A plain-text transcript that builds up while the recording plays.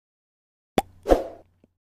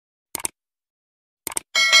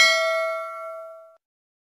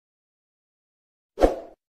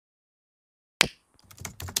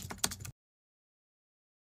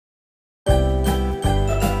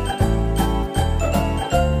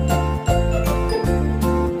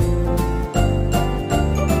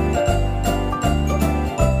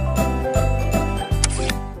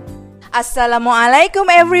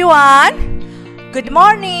Assalamualaikum everyone. Good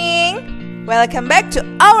morning. Welcome back to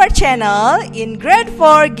our channel in grade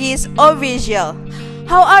 4 Giis Official.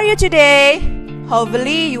 How are you today?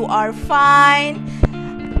 Hopefully you are fine,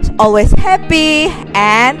 always happy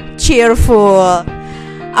and cheerful.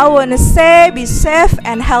 I wanna say be safe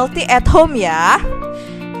and healthy at home ya.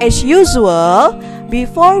 As usual,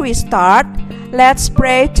 before we start, let's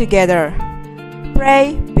pray together.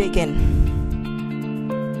 Pray begin.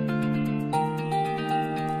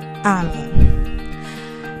 Amin.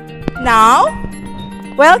 Now,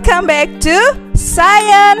 welcome back to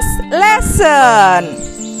science lesson.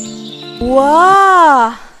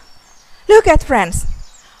 Wow! Look at friends.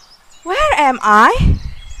 Where am I?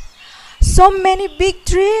 So many big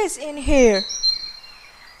trees in here.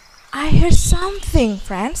 I hear something,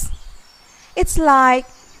 friends. It's like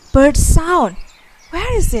bird sound.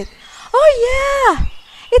 Where is it? Oh yeah,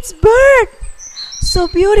 it's bird. So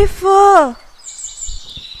beautiful.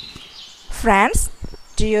 Friends,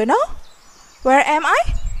 do you know? Where am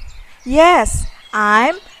I? Yes,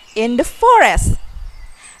 I'm in the forest.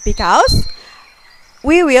 Because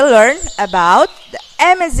we will learn about the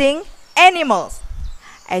amazing animals.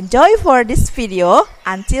 Enjoy for this video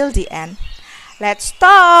until the end. Let's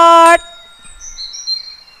start!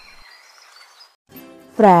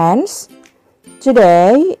 Friends,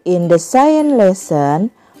 today in the science lesson,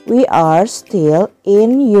 we are still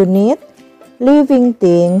in unit Living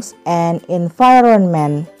Things and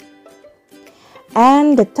Environment.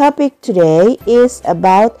 And the topic today is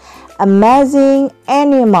about amazing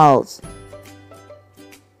animals.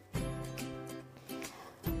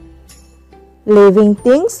 Living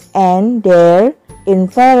things and their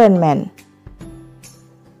environment.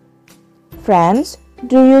 Friends,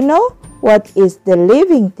 do you know what is the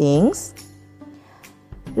living things?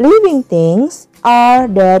 Living things are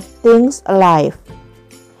the things alive,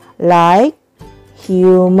 like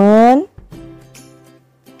human,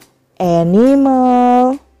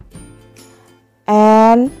 animal,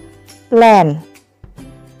 and plant.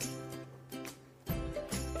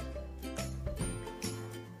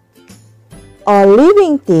 All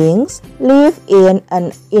living things live in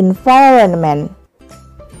an environment.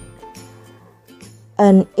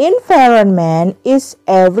 An environment is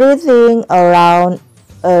everything around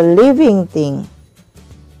a living thing.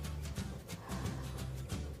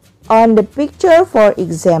 On the picture, for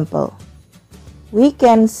example, we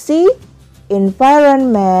can see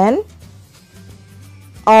environment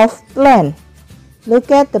of plant.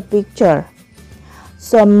 Look at the picture.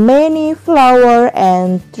 So many flowers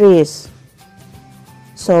and trees.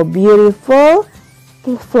 So beautiful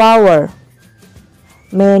flower.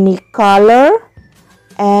 Many color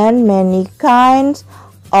and many kinds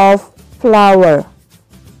of flower.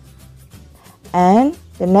 And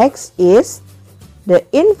the next is the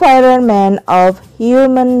environment of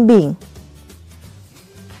human being.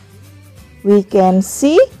 We can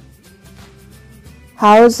see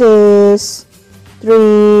houses,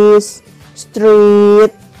 trees,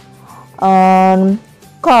 street,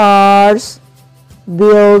 cars,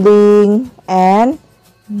 building, and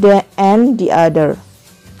the other.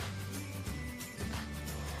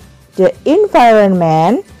 The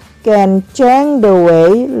environment can change the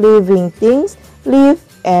way living things live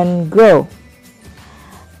and grow.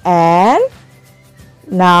 And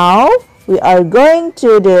now we are going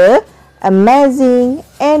to the amazing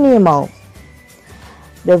animal.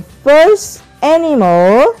 The first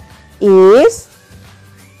animal is,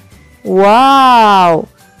 wow!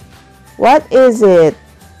 What is it?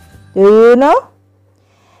 Do you know?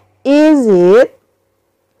 Is it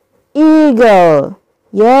eagle?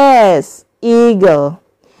 Yes, eagle.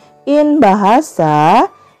 In bahasa,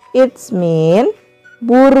 it means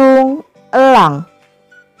burung elang.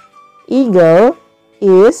 Eagle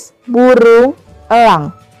is burung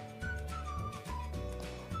elang.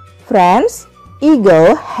 Friends,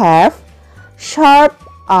 eagle have sharp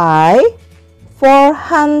eye for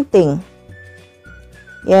hunting.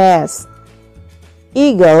 Yes,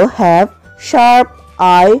 eagle have sharp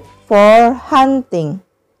eye for hunting.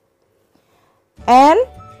 And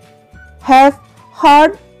have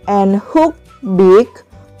hard and hooked beak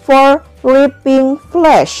for ripping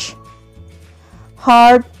flesh.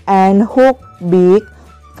 Hard and hooked beak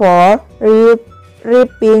for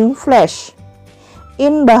ripping flesh.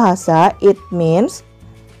 In bahasa, it means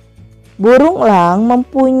burung elang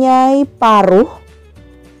mempunyai paruh.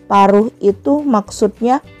 Paruh itu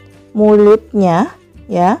maksudnya mulutnya,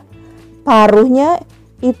 ya. Paruhnya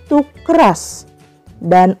itu keras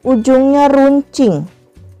dan ujungnya runcing.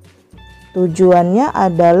 Tujuannya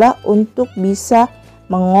adalah untuk bisa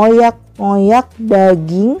mengoyak-ngoyak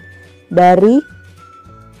daging dari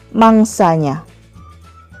mangsanya.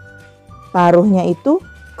 Paruhnya itu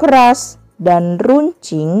keras dan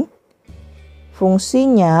runcing,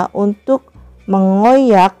 fungsinya untuk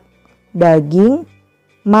mengoyak daging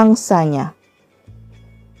mangsanya.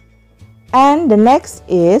 And the next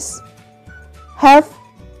is have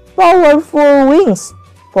powerful wings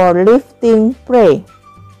for lifting prey,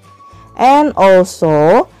 and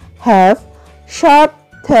also have sharp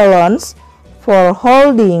talons for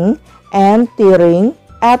holding and tearing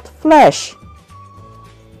at flesh.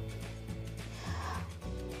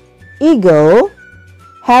 Eagle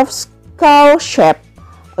have skull shape,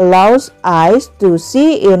 allows eyes to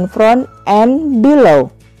see in front and below.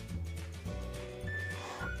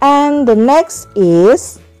 And the next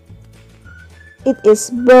is, it is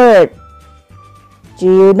bird. Do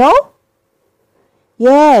you know?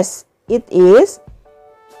 Yes, it is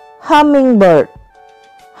hummingbird.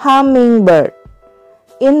 Hummingbird.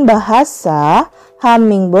 In bahasa,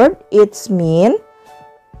 hummingbird it's mean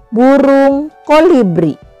burung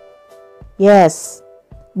kolibri. Yes,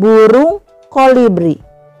 burung kolibri.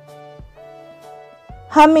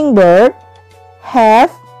 Hummingbird have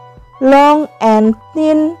long and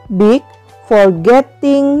thin beak for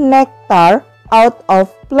getting nectar out of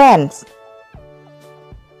plants.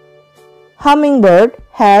 Hummingbird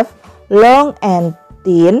have long and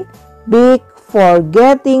thin beak for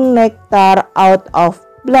getting nectar out of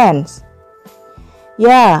plants.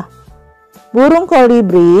 Ya, burung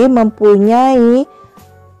kolibri mempunyai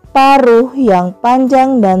paruh yang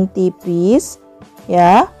panjang dan tipis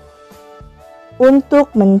ya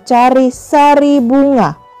untuk mencari sari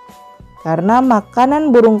bunga. Karena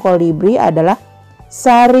makanan burung kolibri adalah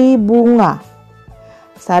sari bunga.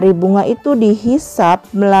 Sari bunga itu dihisap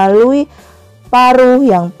melalui paruh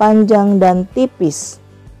yang panjang dan tipis.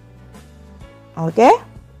 Oke?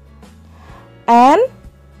 And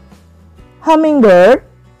hummingbird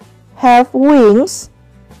have wings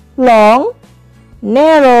long,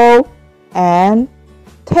 narrow, and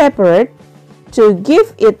tapered to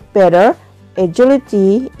give it better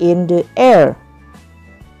agility in the air.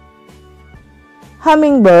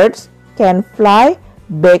 Hummingbirds can fly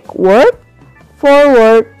backward,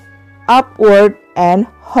 forward, upward, and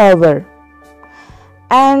hover.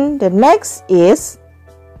 And the next is,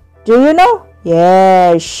 do you know?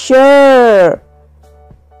 Yeah, sure.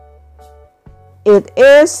 It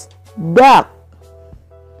is duck.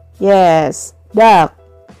 Yes, duck.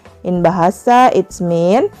 In bahasa it's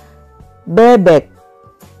mean bebek.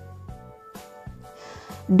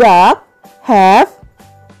 Duck have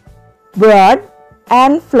broad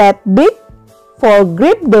and flat beak for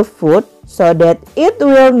grip the food so that it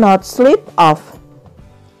will not slip off.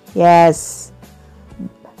 Yes,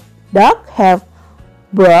 duck have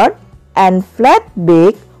broad and flat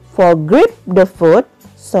beak for grip the food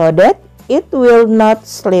so that it will not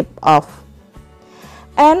slip off.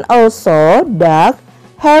 And also duck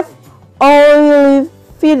have oily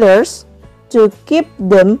feathers to keep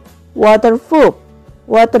them waterproof.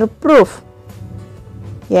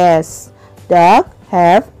 Yes, duck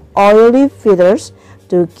have oily feathers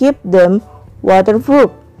to keep them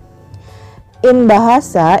waterproof. In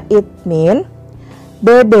bahasa it mean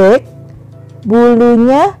bebek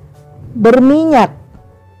bulunya berminyak.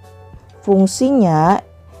 Fungsinya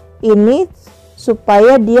ini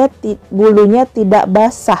supaya bulunya tidak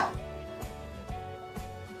basah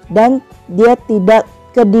dan dia tidak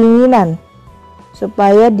kedinginan,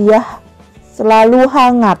 supaya dia selalu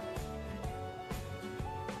hangat.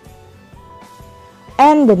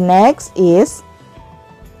 And the next is,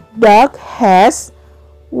 duck has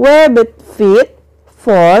webbed feet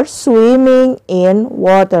for swimming in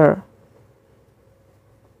water.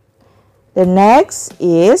 The next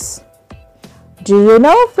is, do you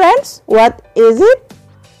know, friends, what is it?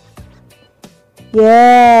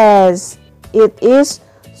 Yes, it is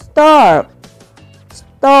stork.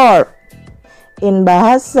 Stork. In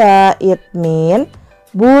bahasa it mean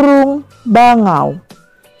burung bangau.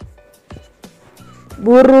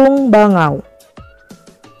 Burung bangau.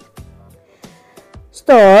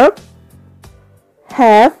 Stork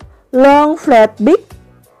have long flat beak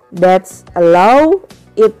that allow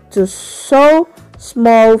it to show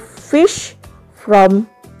small fish from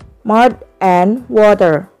mud and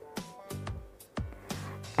water.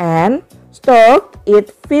 And stork eat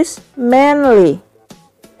fish mainly.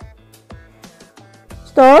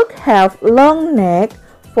 Stork have long neck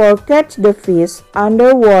for catch the fish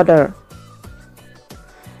underwater.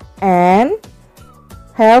 And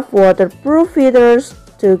have waterproof feathers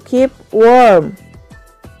to keep warm.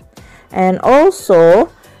 And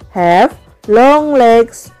also have long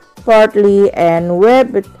legs partly and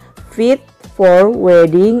webbed feet for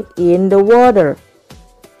wading in the water.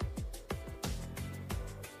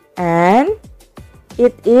 And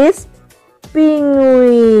it is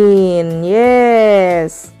penguin.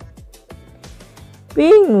 Yes.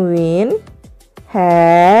 Penguin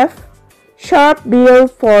have sharp bill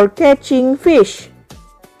for catching fish.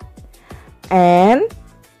 And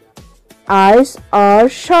eyes are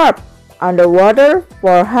sharp underwater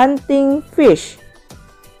for hunting fish.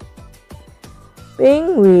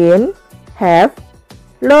 Penguin have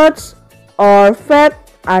lots or fat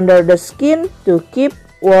under the skin to keep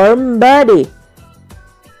warm body.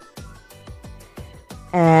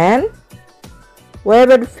 And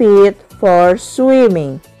webbed feet for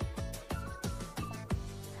swimming.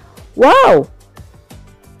 Wow!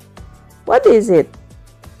 What is it?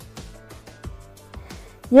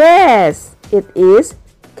 Yes, it is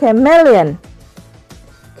chameleon.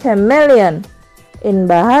 Chameleon. In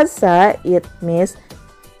bahasa it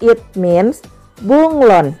means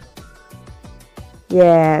bunglon.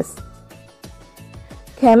 Yes.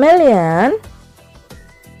 Chameleon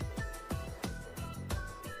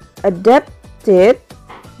adapted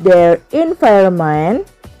their environment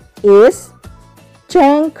is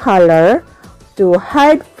change color to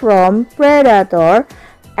hide from predator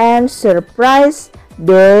and surprise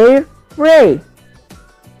their prey.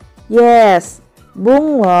 Yes,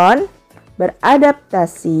 bunglon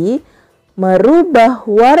beradaptasi merubah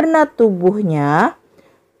warna tubuhnya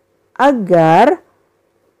agar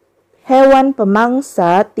hewan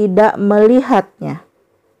pemangsa tidak melihatnya.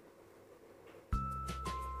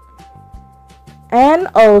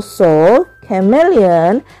 And also,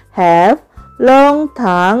 chameleon have long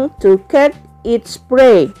tongue to catch its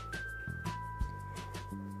prey.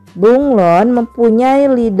 Bunglon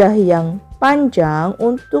mempunyai lidah yang panjang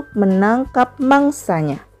untuk menangkap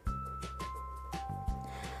mangsanya.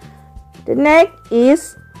 The next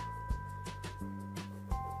is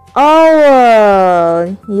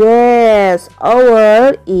owl. Yes,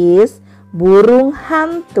 owl is burung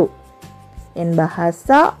hantu. In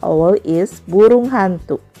bahasa, owl is burung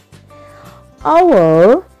hantu.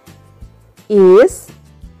 Owl is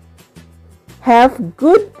have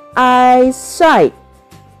good eyesight.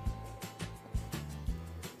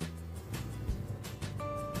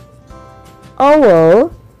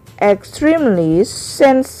 Owl extremely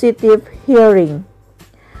sensitive hearing.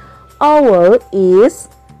 Owl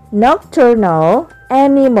is nocturnal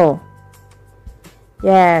animal.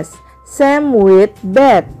 Yes, same with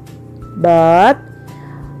bat, but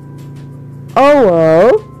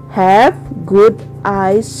owl have good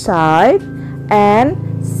eyesight and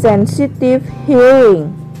sensitive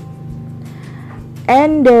hearing,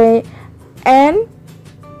 and they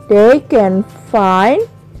can find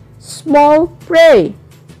small prey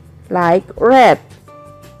like rat.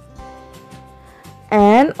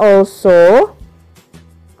 And also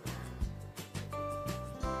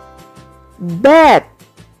bat.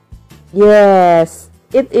 Yes,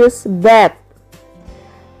 it is bat.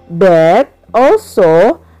 Bat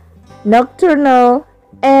also nocturnal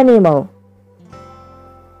animal.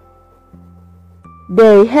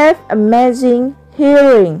 They have amazing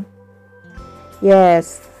hearing.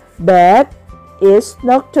 Yes, bat is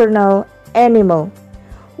nocturnal animal.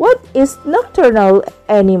 What is nocturnal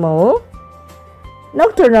animal?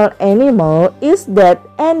 Nocturnal animal is that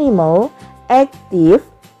animal active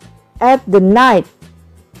at the night,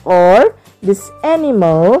 or this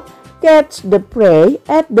animal catch the prey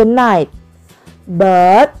at the night,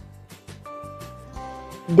 but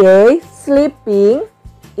they sleeping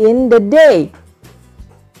in the day.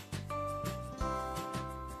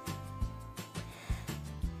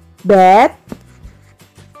 Bat,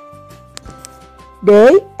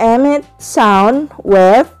 they emit sound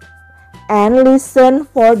wave and listen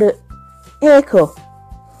for the echo.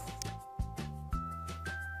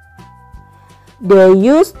 They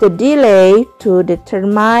use the delay to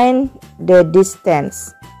determine the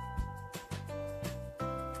distance.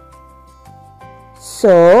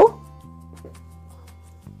 So,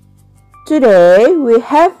 today we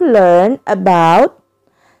have learned about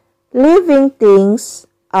living things.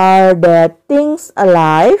 Are the things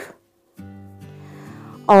alive?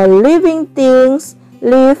 All living things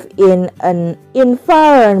live in an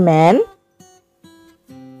environment.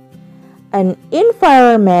 An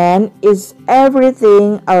environment is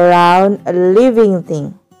everything around a living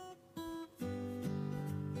thing.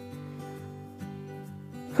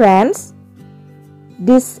 Friends,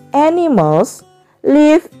 these animals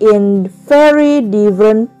live in very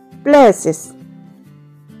different places.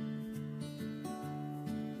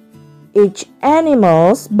 Each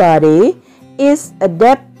animal's body is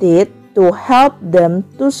adapted to help them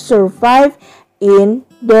to survive in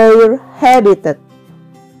their habitat.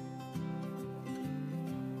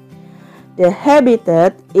 The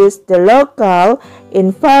habitat is the local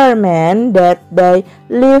environment that they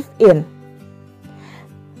live in.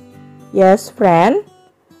 Yes, friend.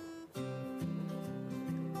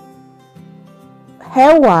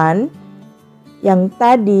 Hewan yang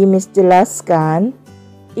tadi Miss jelaskan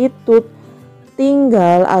itu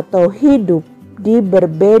tinggal atau hidup di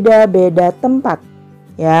berbeda-beda tempat,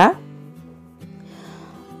 ya.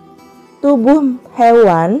 Tubuh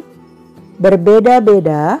hewan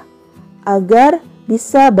berbeda-beda agar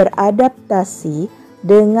bisa beradaptasi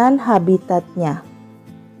dengan habitatnya.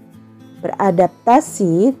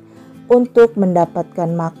 Beradaptasi untuk mendapatkan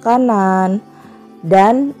makanan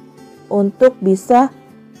dan untuk bisa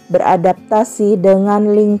beradaptasi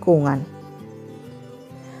dengan lingkungan.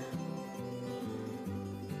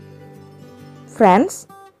 Friends,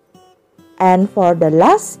 and for the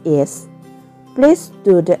last is, please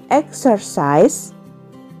do the exercise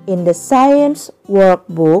in the science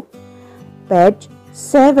workbook, page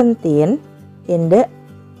 17, in the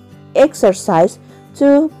exercise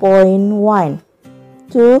 2.1.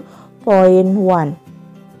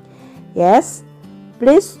 Yes,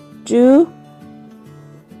 please do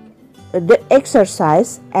the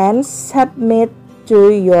exercise and submit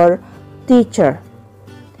to your teacher.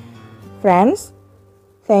 Friends,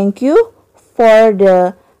 thank you for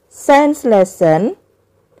the science lesson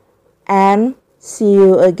and see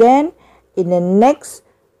you again in the next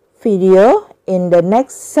video in the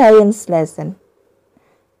next science lesson.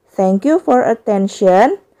 Thank you for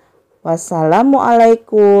attention.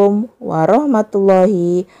 Wassalamualaikum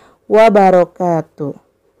warahmatullahi wabarakatuh.